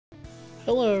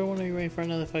Hello everyone, are you ready for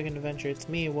another fucking adventure? It's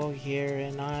me, Wokey here,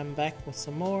 and I'm back with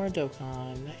some more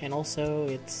Dokkan. And also,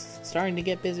 it's starting to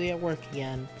get busy at work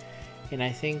again. And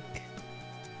I think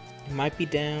it might be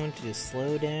down to just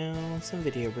slow down some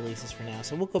video releases for now.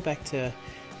 So we'll go back to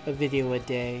a video a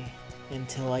day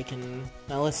until I can,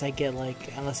 unless I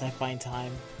find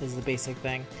time, is the basic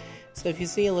thing. So if you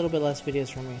see a little bit less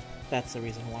videos from me, that's the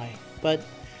reason why. But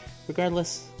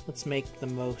regardless, let's make the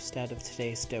most out of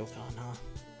today's Dokkan, huh?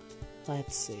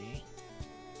 Let's see.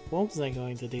 What was I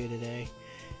going to do today?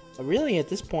 Really, at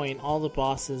this point, all the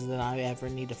bosses that I ever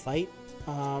need to fight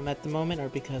at the moment are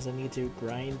because I need to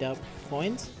grind up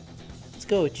coins. Let's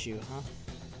go with you,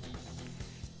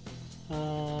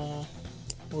 huh?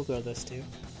 We'll go with this too.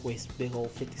 Waste big old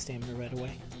 50 stamina right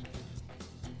away.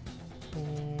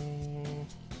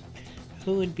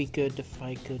 Who would be good to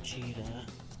fight Gogeta?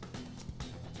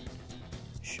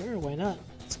 Sure, why not?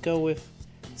 Let's go with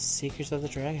Seekers of the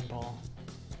Dragon Ball.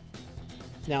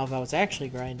 Now, if I was actually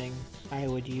grinding, I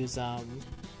would use,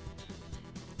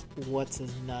 what's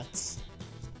his nuts?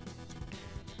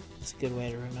 It's a good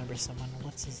way to remember someone.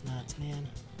 What's his nuts, man?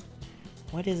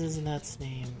 What is his nuts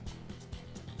name?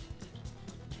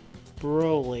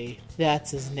 Broly.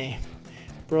 That's his name.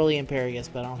 Broly and Paragus,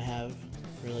 but I don't have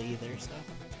really either, so.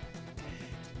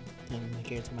 And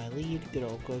here's my lead. Good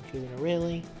old Goku and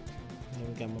Aurelie. And then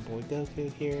we got my boy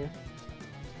Goku here.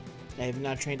 I have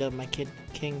not trained up my kid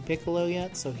King Piccolo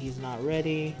yet, so he's not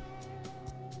ready.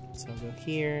 So I'll go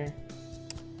here.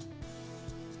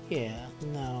 Yeah,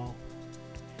 no.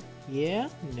 Yeah,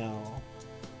 no.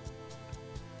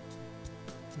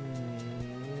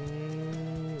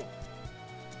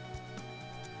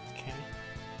 Okay.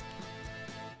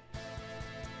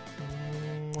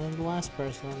 And the last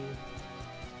person.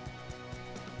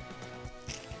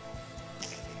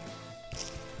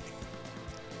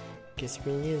 Guess it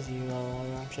really is you,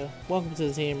 Ramcha. Welcome to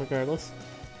the team, regardless.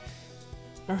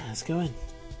 Alright, let's go in.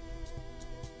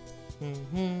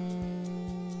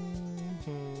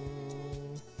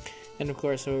 And of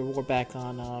course, we're back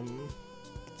on,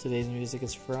 today's music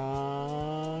is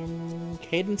from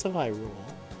Cadence of Hyrule.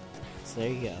 So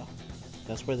there you go.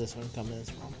 That's where this one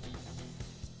comes from.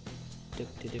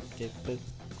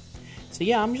 So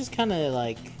yeah, I'm just kind of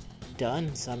like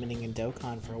done summoning in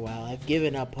Dokkan for a while. I've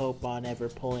given up hope on ever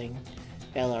pulling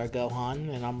LR Gohan,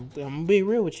 and I'm gonna be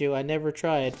real with you, I never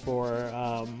tried for,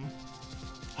 oh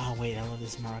wait, I love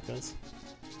these maracas.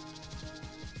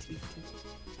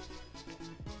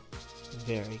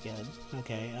 Very good.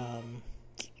 Okay,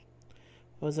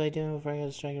 what was I doing before I got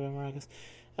distracted by maracas?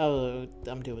 Oh,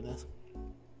 I'm doing this.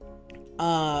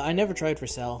 I never tried for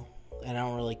Cell, and I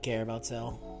don't really care about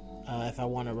Cell. If I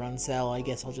want to run Cell, I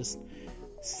guess I'll just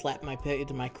slap my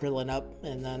Krillin up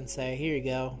and then say, here you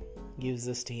go, use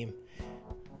this team.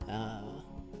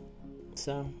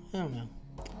 So I don't know,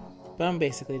 but I'm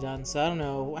basically done. So I don't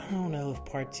know if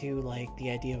part 2, like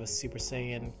the idea of a Super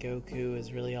Saiyan Goku,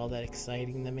 is really all that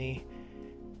exciting to me.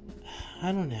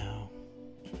 I don't know.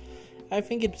 I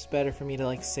think it's better for me to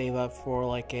like save up for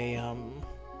like a I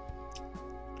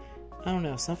don't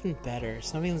know, something better,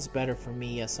 something that's better for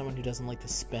me as someone who doesn't like to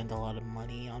spend a lot of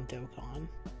money on Dokkan.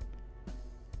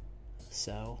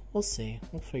 So, we'll see.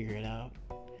 We'll figure it out.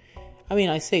 I mean,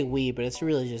 I say we, but it's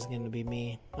really just going to be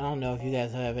me. I don't know if you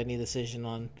guys have any decision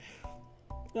on...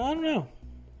 I don't know.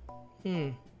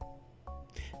 To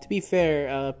be fair,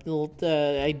 I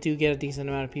do get a decent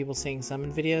amount of people seeing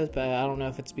summon videos, but I don't know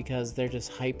if it's because they're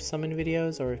just hype summon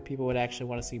videos, or if people would actually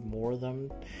want to see more of them.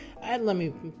 I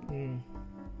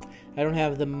don't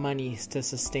have the money to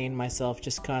sustain myself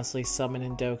just constantly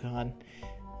summoning Dokkan.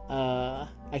 I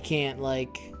can't,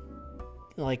 like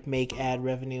make ad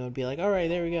revenue and be like, alright,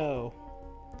 there we go.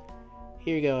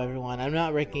 Here you go, everyone. I'm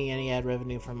not making any ad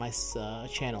revenue from my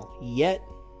channel yet.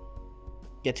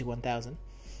 Get to 1,000.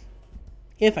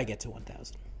 If I get to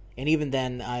 1,000. And even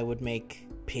then, I would make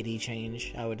pity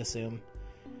change, I would assume.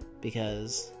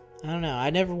 Because, I don't know, I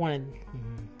never wanted...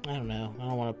 I don't know. I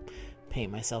don't want to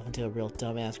paint myself into a real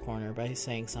dumbass corner by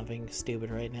saying something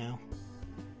stupid right now.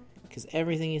 Because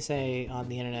everything you say on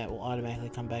the internet will automatically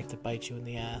come back to bite you in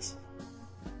the ass.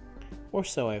 Or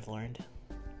so I've learned.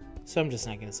 So I'm just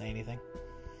not going to say anything.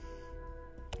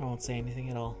 I won't say anything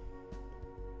at all.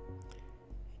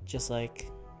 Just like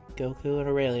Goku and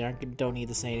Aurelie don't need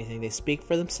to say anything. They speak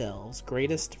for themselves.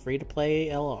 Greatest free-to-play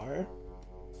LR.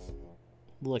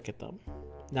 Look at them.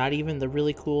 Not even the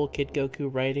really cool Kid Goku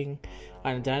riding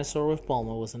on a dinosaur with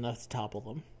Bulma was enough to topple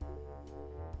them.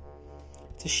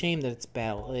 It's a shame that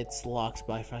it's locked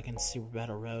by fucking Super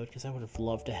Battle Road, because I would have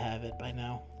loved to have it by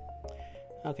now.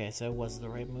 Okay, so it was the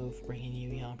right move, bringing you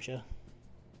Yamcha.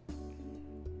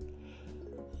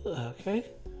 Okay,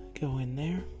 go in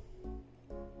there.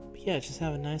 But yeah, just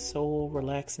have a nice, soul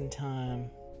relaxing time.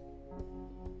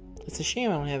 It's a shame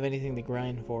I don't have anything to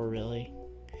grind for, really.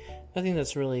 Nothing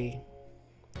that's really...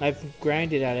 I've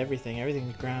grinded out everything.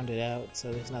 Everything's grounded out,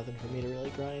 so there's nothing for me to really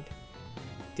grind.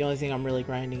 The only thing I'm really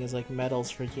grinding is, like,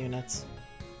 medals for units.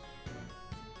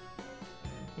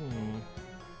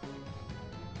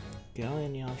 Go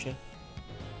in, Yamcha.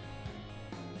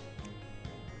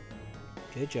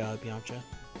 Good job, Yamcha.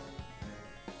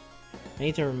 I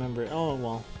need to remember... Oh,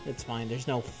 well, it's fine. There's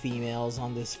no females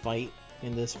on this fight.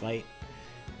 In this fight.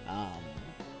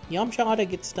 Yamcha ought to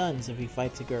get stuns if he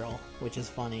fights a girl, which is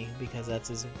funny, because that's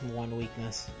his one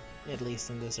weakness, at least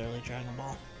in this early Dragon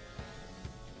Ball,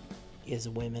 is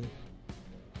women.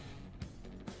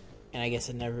 And I guess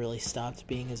it never really stopped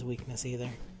being his weakness either.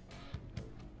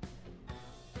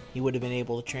 He would have been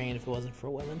able to train if it wasn't for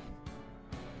women.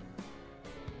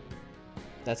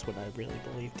 That's what I really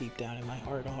believe deep down in my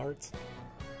heart of hearts.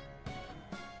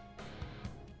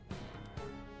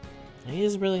 Are you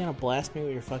just really gonna blast me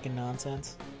with your fucking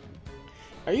nonsense?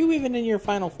 Are you even in your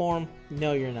final form?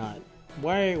 No, you're not.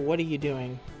 Why? What are you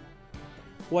doing?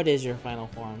 What is your final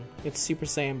form? It's Super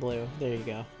Saiyan Blue. There you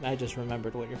go. I just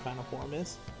remembered what your final form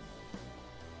is.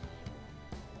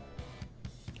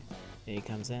 Here he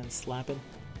comes in, slapping.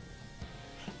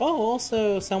 Oh,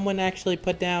 also, someone actually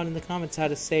put down in the comments how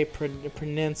to say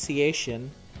pronunciation.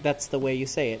 That's the way you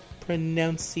say it.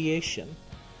 Pronunciation.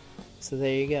 So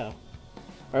there you go.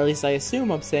 Or at least I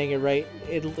assume I'm saying it right.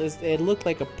 It looked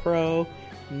like a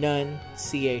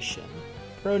pronunciation.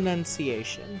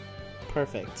 Pronunciation.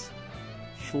 Perfect.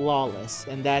 Flawless.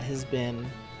 And that has been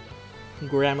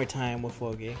grammar time with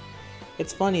Wokey.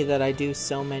 It's funny that I do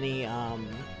so many,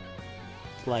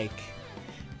 like,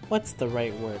 what's the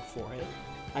right word for it?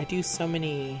 I do so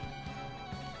many...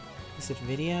 Is it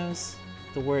videos?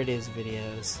 The word is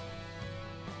videos.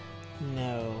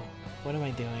 No. What am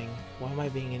I doing? Why am I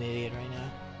being an idiot right now?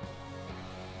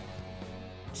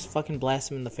 Just fucking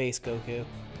blast him in the face, Goku.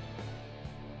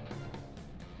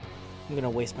 I'm gonna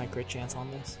waste my crit chance on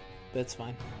this, but it's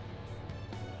fine.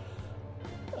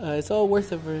 It's all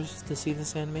worth it for us to see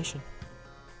this animation.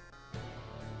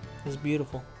 It's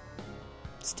beautiful.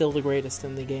 Still the greatest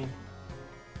in the game.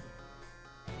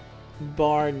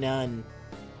 Bar none.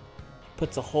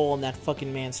 Puts a hole in that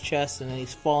fucking man's chest and then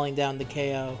he's falling down to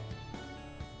KO.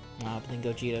 But then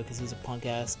Gogeta, because he's a punk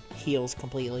ass, heals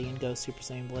completely and goes Super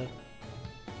Saiyan Blue.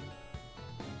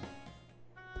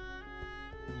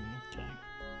 Okay.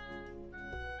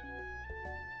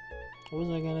 What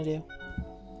was I gonna do?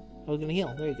 I was gonna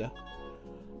heal. There you go.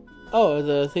 Oh,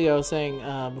 the thing I was saying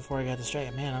before I got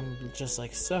distracted. Man, I'm just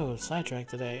like so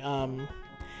sidetracked today.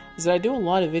 Is that I do a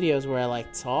lot of videos where I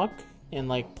like talk and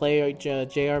like play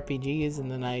JRPGs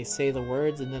and then I say the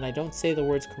words and then I don't say the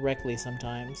words correctly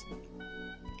sometimes.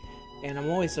 And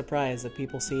I'm always surprised that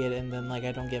people see it and then like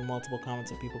I don't get multiple comments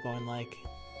of people going like,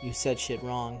 you said shit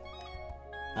wrong.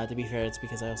 To be fair, it's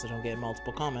because I also don't get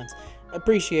multiple comments.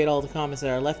 Appreciate all the comments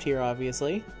that are left here,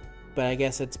 obviously. But I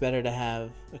guess it's better to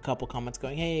have a couple comments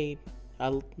going, hey,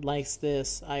 I like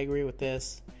this, I agree with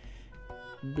this,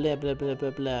 blah, blah, blah,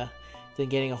 blah, blah, than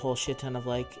getting a whole shit ton of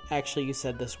like, actually you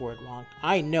said this word wrong.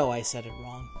 I know I said it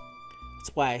wrong.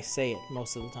 That's why I say it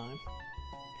most of the time.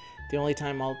 The only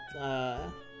time I'll,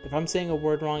 if I'm saying a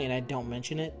word wrong and I don't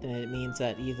mention it, then it means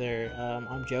that either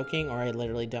I'm joking or I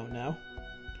literally don't know.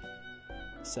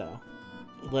 So,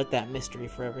 let that mystery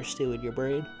forever stew in your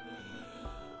brain.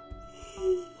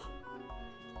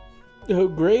 Oh,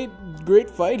 great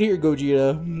fight here,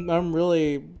 Gogeta. I'm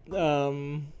really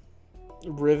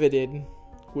riveted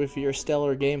with your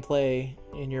stellar gameplay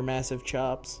and your massive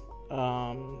chops.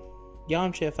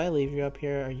 Yamcha, if I leave you up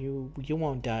here, you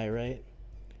won't die, right?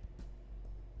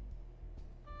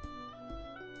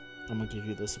 I'm gonna give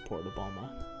you the support of Bulma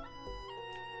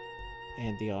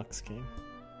and the Ox King.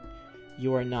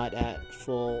 You are not at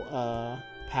full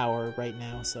power right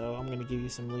now, so I'm gonna give you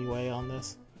some leeway on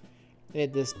this.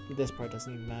 This part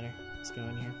doesn't even matter. Let's go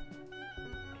in here.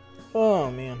 Oh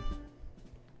man.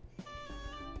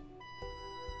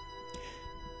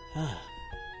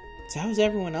 So how's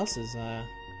everyone else's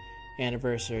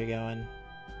anniversary going?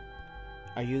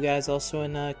 Are you guys also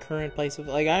in a current place of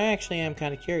like? I actually am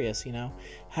kind of curious. You know,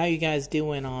 how you guys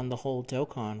doing on the whole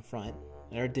Dokkan front?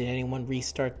 Or did anyone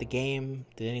restart the game?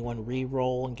 Did anyone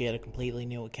re-roll and get a completely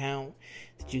new account?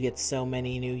 Did you get so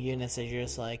many new units that you're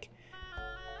just like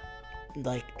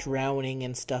drowning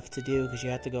in stuff to do because you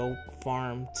have to go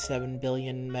farm 7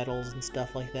 billion medals and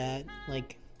stuff like that?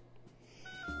 Like,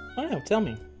 I don't know, tell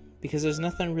me. Because there's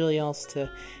nothing really else to...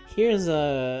 Here's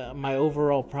my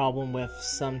overall problem with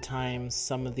sometimes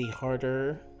some of the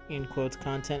harder in quotes,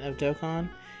 content of Dokkan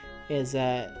is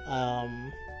that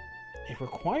it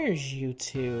requires you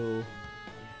to...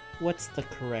 What's the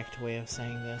correct way of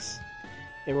saying this?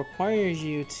 It requires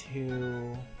you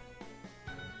to...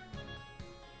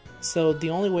 So the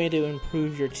only way to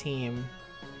improve your team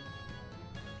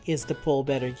is to pull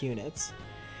better units.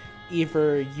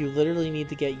 Either you literally need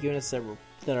to get units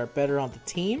that are better on the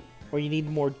team, or you need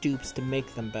more dupes to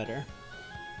make them better.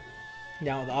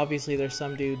 Now, obviously, there's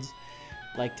some dudes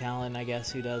like Talon, I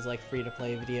guess, who does like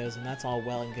free-to-play videos, and that's all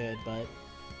well and good, but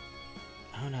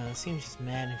I don't know, it seems just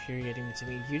mad and infuriating to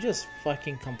me. You just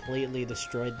fucking completely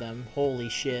destroyed them. Holy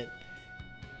shit.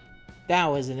 That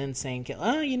was an insane kill.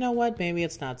 Oh, you know what? Maybe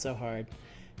it's not so hard.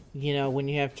 You know, when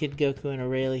you have Kid Goku and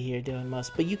Aurelia here doing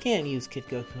most, but you can't use Kid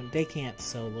Goku. They can't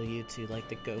solo you to like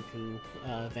the Goku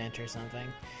event or something.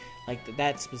 Like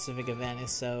that specific event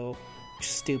is so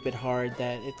stupid hard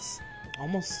that it's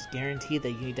almost guaranteed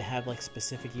that you need to have like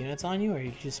specific units on you, or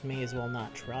you just may as well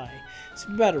not try.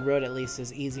 Super Battle Road at least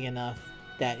is easy enough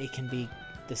that it can be,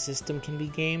 the system can be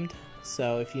gamed.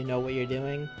 So if you know what you're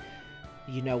doing,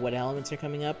 you know what elements are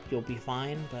coming up, you'll be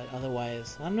fine. But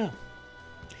otherwise, I don't know.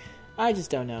 I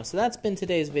just don't know. So that's been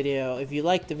today's video. If you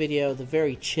liked the video, the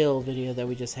very chill video that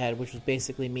we just had, which was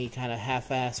basically me kind of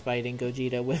half-ass fighting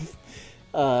Gogeta with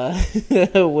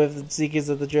with Seekers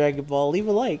of the Dragon Ball, leave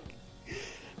a like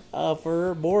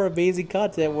for more amazing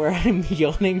content where I'm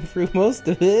yawning through most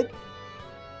of it.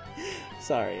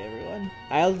 Sorry, everyone.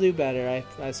 I'll do better,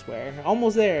 I swear.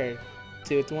 Almost there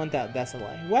to 1,000. That's a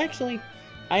lie. Well, actually,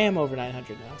 I am over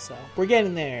 900 now, so we're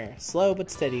getting there. Slow but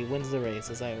steady wins the race,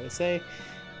 as I always say.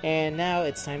 And now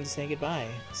it's time to say goodbye.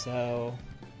 So,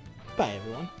 bye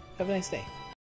everyone. Have a nice day.